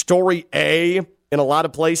story A in a lot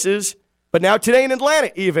of places. But now today in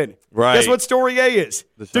Atlanta, even. Right. Guess what story A is?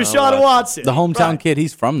 Deshaun Watson. The hometown kid,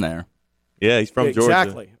 he's from there. Yeah, he's from Georgia.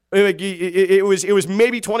 Exactly. It was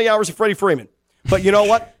maybe 20 hours of Freddie Freeman. But you know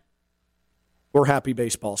what? We're happy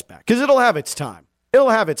baseball's back. Because it'll have its time. It'll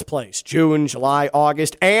have its place. June, July,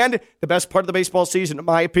 August. And the best part of the baseball season, in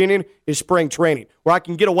my opinion, is spring training, where I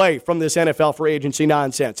can get away from this NFL free agency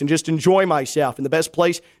nonsense and just enjoy myself. And the best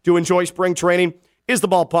place to enjoy spring training is the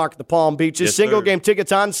ballpark at the Palm Beaches. Yes, Single sir. game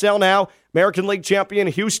tickets on sale now. American League champion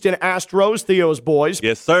Houston Astros, Theo's boys.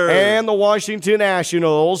 Yes, sir. And the Washington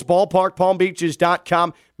Nationals.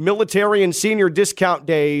 BallparkPalmBeaches.com. Military and senior discount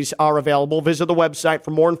days are available. Visit the website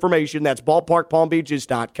for more information. That's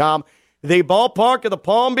BallparkPalmBeaches.com. The ballpark of the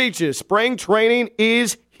Palm Beaches. Spring training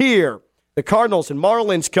is here. The Cardinals and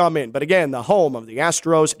Marlins come in. But again, the home of the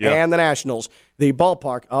Astros and the Nationals. The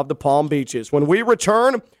ballpark of the Palm Beaches. When we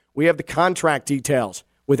return, we have the contract details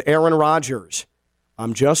with Aaron Rodgers.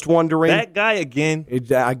 I'm just wondering. That guy again.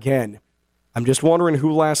 I'm just wondering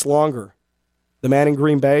who lasts longer, the man in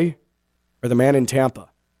Green Bay or the man in Tampa?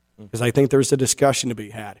 Because I think there's a discussion to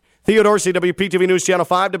be had. Theo Dorsey, WPTV News Channel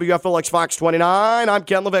 5, WFLX Fox 29. I'm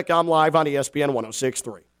Ken Lavicka. I'm live on ESPN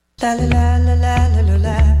 106.3. La la la la la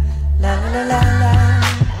la la la la la.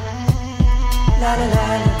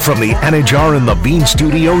 From the Anajar and Levine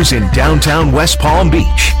Studios in downtown West Palm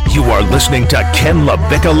Beach, you are listening to Ken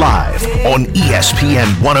Lavicka Live on ESPN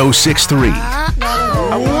 106.3.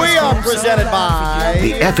 We are presented by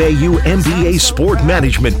the FAU MBA Sport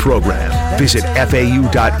Management Program. Visit fau.edu/MBA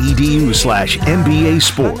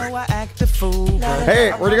Sport.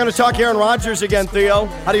 Hey, we're going to talk Aaron Rodgers again, Theo.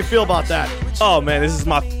 How do you feel about that? Oh, man, this is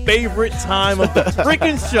my favorite time of the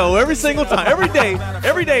freaking show. Every single time. Every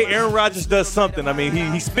day, Aaron Rodgers does something. I mean,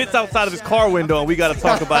 he spits outside of his car window, and we got to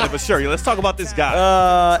talk about it. But sure, let's talk about this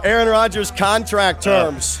guy. Aaron Rodgers' contract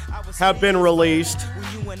terms have been released.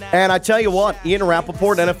 And I tell you what, Ian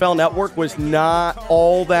Rappaport, NFL Network, was not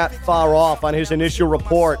all that far off on his initial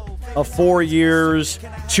report of 4 years,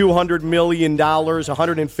 $200 million,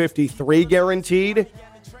 153 guaranteed.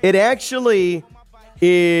 It actually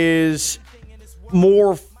is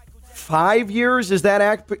more 5 years. Is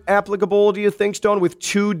that applicable, do you think, Stone, with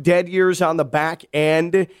 2 dead years on the back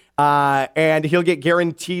end? And he'll get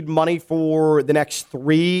guaranteed money for the next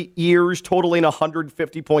 3 years, totaling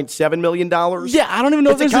 $150.7 million. Yeah, I don't even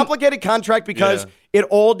know if it's a complicated contract because it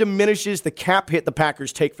all diminishes the cap hit the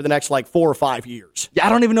Packers take for the next 4 or 5 years. Yeah, I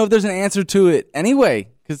don't even know if there's an answer to it anyway,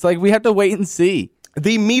 because we have to wait and see.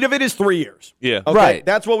 The meat of it is 3 years. Yeah, okay? Right.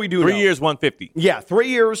 That's what we do. 3 years, 150. Yeah, 3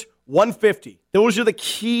 years, 150. Those are the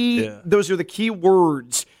key. Yeah. Those are the key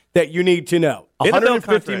words that you need to know.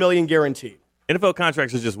 $150 million guaranteed. NFL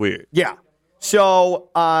contracts are just weird. Yeah. So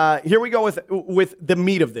here we go with the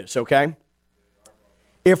meat of this, okay?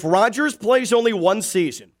 If Rodgers plays only one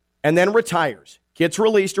season and then retires, gets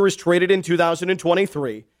released or is traded in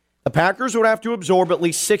 2023, the Packers would have to absorb at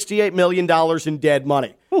least $68 million in dead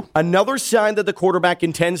money. Ooh. Another sign that the quarterback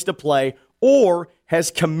intends to play or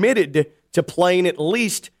has committed to playing at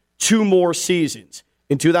least 2 more seasons.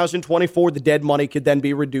 In 2024, the dead money could then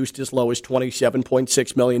be reduced as low as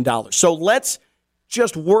 $27.6 million. So let's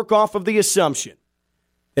just work off of the assumption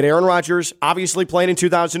that Aaron Rodgers, obviously playing in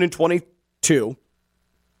 2022.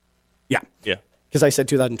 Yeah. Because I said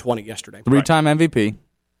 2020 yesterday. 3-time MVP.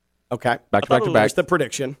 Okay. Back to back. That's the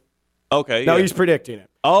prediction. Okay. No, he's predicting it.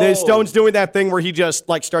 Oh. Stone's doing that thing where he just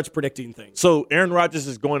starts predicting things. So Aaron Rodgers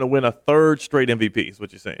is going to win a 3rd straight MVP is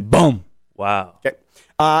what you're saying. Boom. Wow. Okay.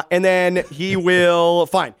 And then he will,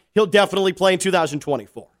 fine, he'll definitely play in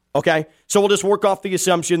 2024, okay? So we'll just work off the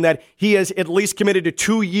assumption that he has at least committed to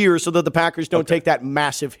 2 years so that the Packers don't take that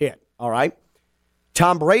massive hit, all right?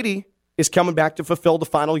 Tom Brady is coming back to fulfill the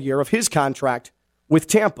final year of his contract with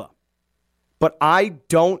Tampa. But I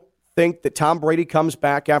don't think that Tom Brady comes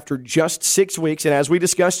back after just 6 weeks, and as we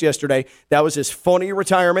discussed yesterday, that was as funny a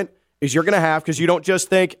retirement as you're going to have because you don't just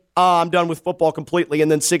think, I'm done with football completely,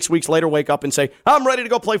 and then 6 weeks later wake up and say, I'm ready to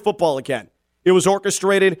go play football again. It was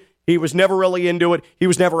orchestrated. He was never really into it. He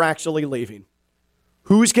was never actually leaving.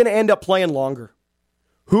 Who's going to end up playing longer?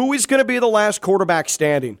 Who is going to be the last quarterback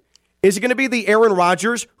standing? Is it going to be the Aaron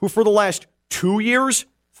Rodgers who for the last 2 years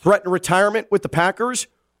threatened retirement with the Packers,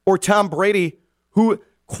 or Tom Brady who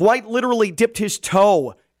quite literally dipped his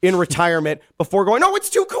toe in retirement before going, it's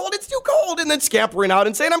too cold, and then scampering out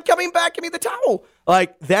and saying, I'm coming back, give me the towel.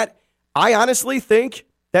 Like that, I honestly think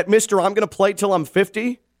that Mr. I'm going to play till I'm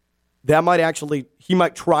 50, he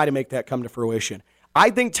might try to make that come to fruition. I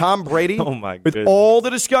think Tom Brady, with goodness. All the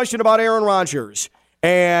discussion about Aaron Rodgers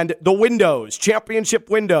and the windows, championship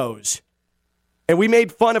windows, and we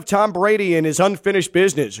made fun of Tom Brady and his unfinished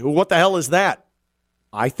business. What the hell is that?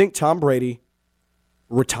 I think Tom Brady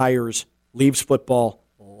retires, leaves football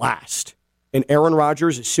last. And Aaron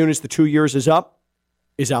Rodgers, as soon as the 2 years is up,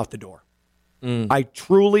 is out the door. I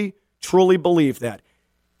truly, truly believe that.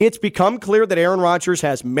 It's become clear that Aaron Rodgers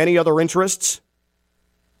has many other interests,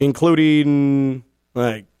 including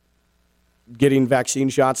like getting vaccine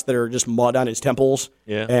shots that are just mud on his temples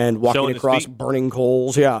and walking across burning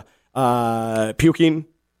coals. Puking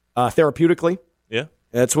therapeutically. Yeah.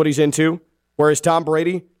 That's what he's into. Whereas Tom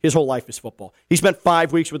Brady, his whole life is football. He spent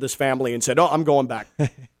 5 weeks with his family and said, I'm going back.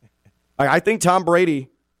 I think Tom Brady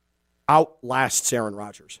outlasts Aaron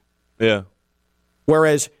Rodgers. Yeah.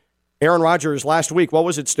 Whereas Aaron Rodgers last week, what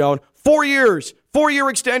was it, Stone? 4 years, 4-year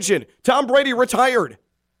extension. Tom Brady retired.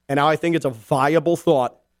 And now I think it's a viable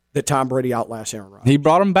thought that Tom Brady outlasts Aaron Rodgers. He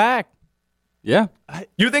brought him back. Yeah.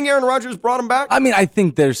 You think Aaron Rodgers brought him back? I mean, I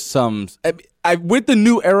think there's some with the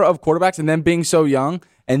new era of quarterbacks and them being so young,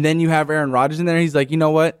 and then you have Aaron Rodgers in there, he's like, you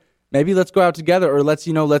know what? Maybe let's go out together, or let's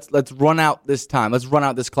run out this time. Let's run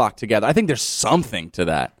out this clock together. I think there's something to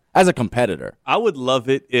that as a competitor. I would love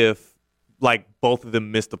it if both of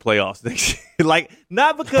them missed the playoffs next year.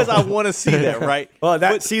 Not because I want to see that, right? Well,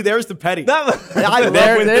 there's the petty. I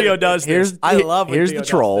love when Theo does this. I love when Theo the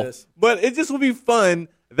troll. does this. But it just would be fun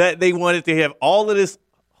that they wanted to have all of this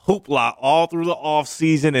hoopla all through the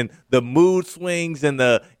offseason and the mood swings and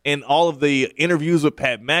all of the interviews with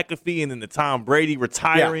Pat McAfee and then the Tom Brady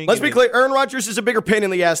retiring. Let's be clear. Aaron Rodgers is a bigger pain in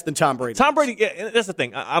the ass than Tom Brady. Tom Brady, that's the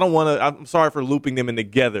thing. I don't want to – I'm sorry for looping them in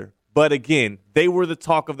together. But again, they were the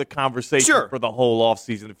talk of the conversation for the whole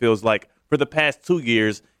offseason, it feels like, for the past 2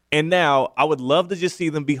 years. And now I would love to just see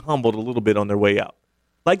them be humbled a little bit on their way out.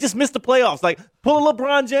 Just miss the playoffs. Pull a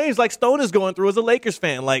LeBron James like Stone is going through as a Lakers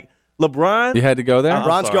fan. LeBron. You had to go there?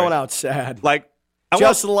 LeBron's going out sad. Like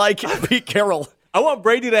Pete Carroll. I want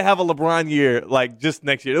Brady to have a LeBron year just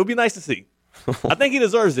next year. It would be nice to see. I think he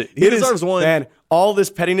deserves it. He deserves one. Man, all this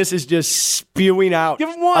pettiness is just spewing out. Give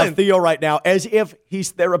him one. Of Theo right now, as if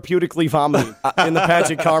he's therapeutically vomiting in the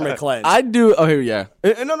Patrick Carmen cleanse. I do. Oh, yeah.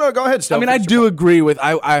 No, go ahead, Steph. I mean, I do agree with.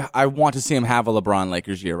 I want to see him have a LeBron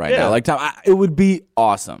Lakers year right now. Tom, it would be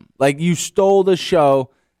awesome. You stole the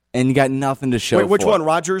show and you got nothing to show. Wait, which one,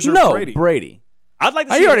 Rodgers or Brady? Brady. I'd like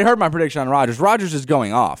to. You already heard my prediction on Rodgers. Rodgers is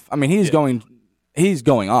going off. I mean, he's going. He's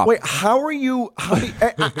going off. Wait, how are you?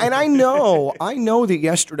 And I know that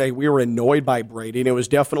yesterday we were annoyed by Brady, and it was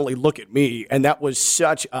definitely look at me, and that was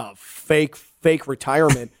such a fake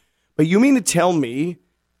retirement. But you mean to tell me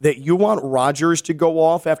that you want Rodgers to go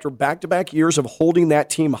off after back-to-back years of holding that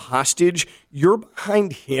team hostage? You're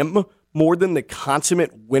behind him more than the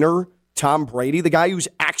consummate winner, Tom Brady, the guy who's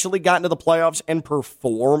actually gotten to the playoffs and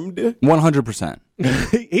performed? 100%.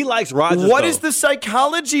 He likes Rodgers. What is the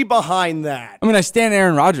psychology behind that? I mean, I stand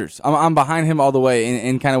Aaron Rodgers. I'm behind him all the way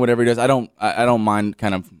in kind of whatever he does. I don't mind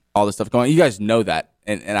kind of all this stuff going. You guys know that,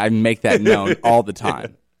 and I make that known all the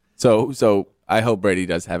time. So I hope Brady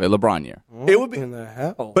does have a LeBron year. It would be in the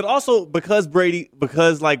hell. But also because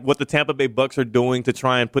what the Tampa Bay Bucks are doing to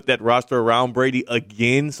try and put that roster around Brady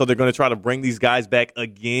again, so they're going to try to bring these guys back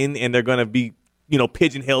again, and they're going to be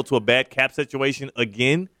pigeonholed to a bad cap situation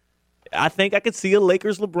again. I think I could see a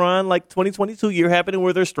Lakers LeBron 2022 year happening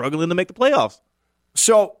where they're struggling to make the playoffs.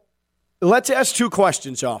 So let's ask two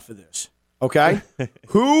questions off of this, okay?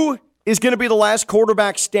 Who is going to be the last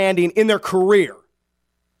quarterback standing in their career?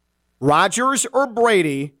 Rodgers or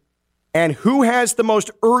Brady? And who has the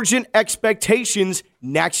most urgent expectations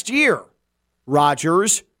next year?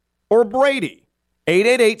 Rodgers or Brady?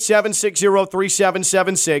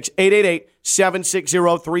 888-760-3776,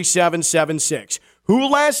 888-760-3776. Who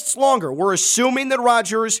lasts longer? We're assuming that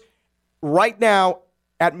Rodgers, right now,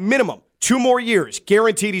 at minimum, 2 more years,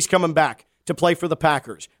 guaranteed he's coming back to play for the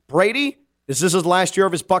Packers. Brady, this is his last year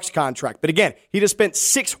of his Bucs contract. But again, he just spent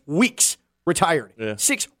 6 weeks retired. Yeah.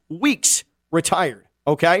 6 weeks retired,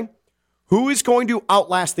 okay? Who is going to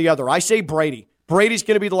outlast the other? I say Brady. Brady's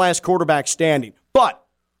going to be the last quarterback standing. But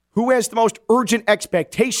who has the most urgent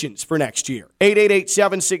expectations for next year?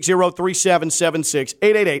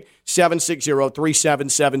 888-760-3776,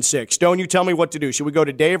 888-760-3776. Stone, you tell me what to do. Should we go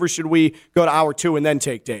to Dave or should we go to hour 2 and then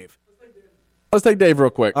take Dave? Let's take Dave real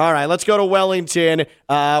quick. All right, let's go to Wellington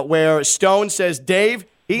where Stone says, Dave,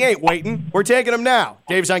 he ain't waiting. We're taking him now.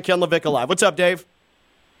 Dave's on Ken Lavicka Live. What's up, Dave?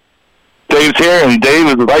 Dave's here, and Dave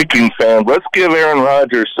is a Vikings fan. Let's give Aaron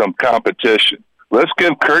Rodgers some competition. Let's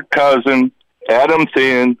give Kirk Cousins, Adam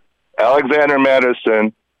Thielen, Alexander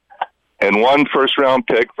Madison, and 1 first-round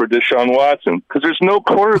pick for Deshaun Watson because there's no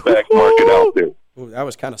quarterback market out there. Ooh, that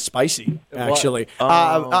was kind of spicy, actually.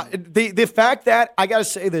 The fact that, I got to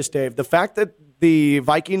say this, Dave, the fact that the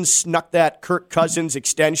Vikings snuck that Kirk Cousins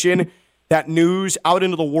extension, that news out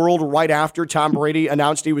into the world right after Tom Brady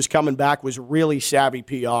announced he was coming back was really savvy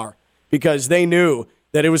PR because they knew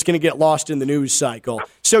that it was going to get lost in the news cycle.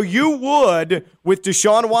 So you would, with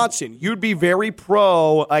Deshaun Watson, you'd be very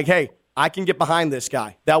pro, like, hey, I can get behind this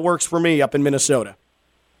guy. That works for me up in Minnesota.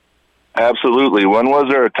 Absolutely. When was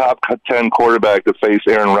there a top 10 quarterback to face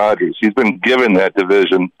Aaron Rodgers? He's been given that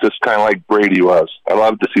division just kind of like Brady was. I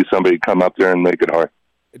love to see somebody come up there and make it hard.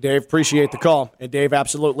 Dave, appreciate the call. And Dave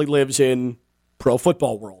absolutely lives in pro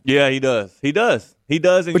football world. Yeah, he does. He does.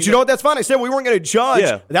 But you know what? That's fine. I said we weren't going to judge.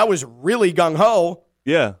 Yeah. That was really gung-ho.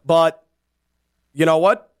 Yeah. But you know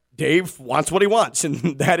what? Dave wants what he wants,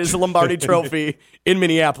 and that is the Lombardi Trophy in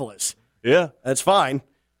Minneapolis. Yeah. That's fine.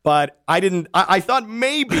 But I thought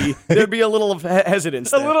maybe there'd be a little of hesitance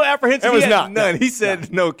there. A little apprehensive. It was not. None. He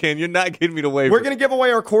said, no, Ken, you're not getting me to waiver. We're going to give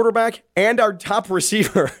away our quarterback and our top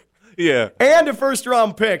receiver. Yeah. And a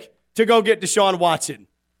first-round pick to go get Deshaun Watson.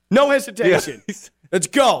 No hesitation. Yeah. Let's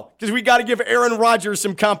go, because we got to give Aaron Rodgers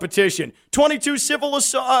some competition. 22 civil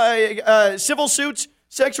suits,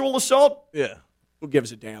 sexual assault. Yeah. Who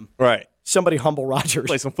gives a damn? Right. Somebody humble Rodgers.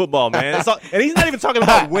 Play some football, man. And he's not even talking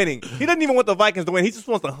about winning. He doesn't even want the Vikings to win. He just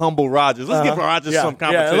wants to humble Rodgers. Let's give Rodgers some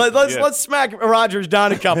competition. Yeah. Let's smack Rodgers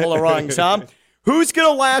down a couple of rungs, huh? Who's going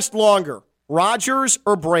to last longer, Rodgers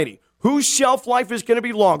or Brady? Whose shelf life is going to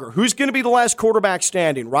be longer? Who's going to be the last quarterback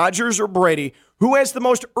standing, Rodgers or Brady? Who has the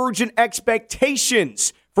most urgent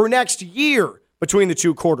expectations for next year between the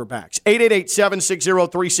two quarterbacks?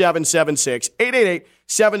 888-760-3776.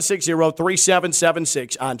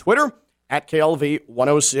 888-760-3776 on Twitter. At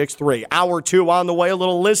KLV1063. Hour 2 on the way. A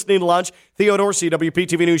little listening lunch. Theo Dorsey,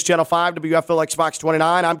 WPTV News Channel 5, WFLX Fox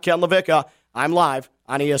 29. I'm Ken Lavicka. I'm live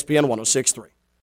on ESPN 1063.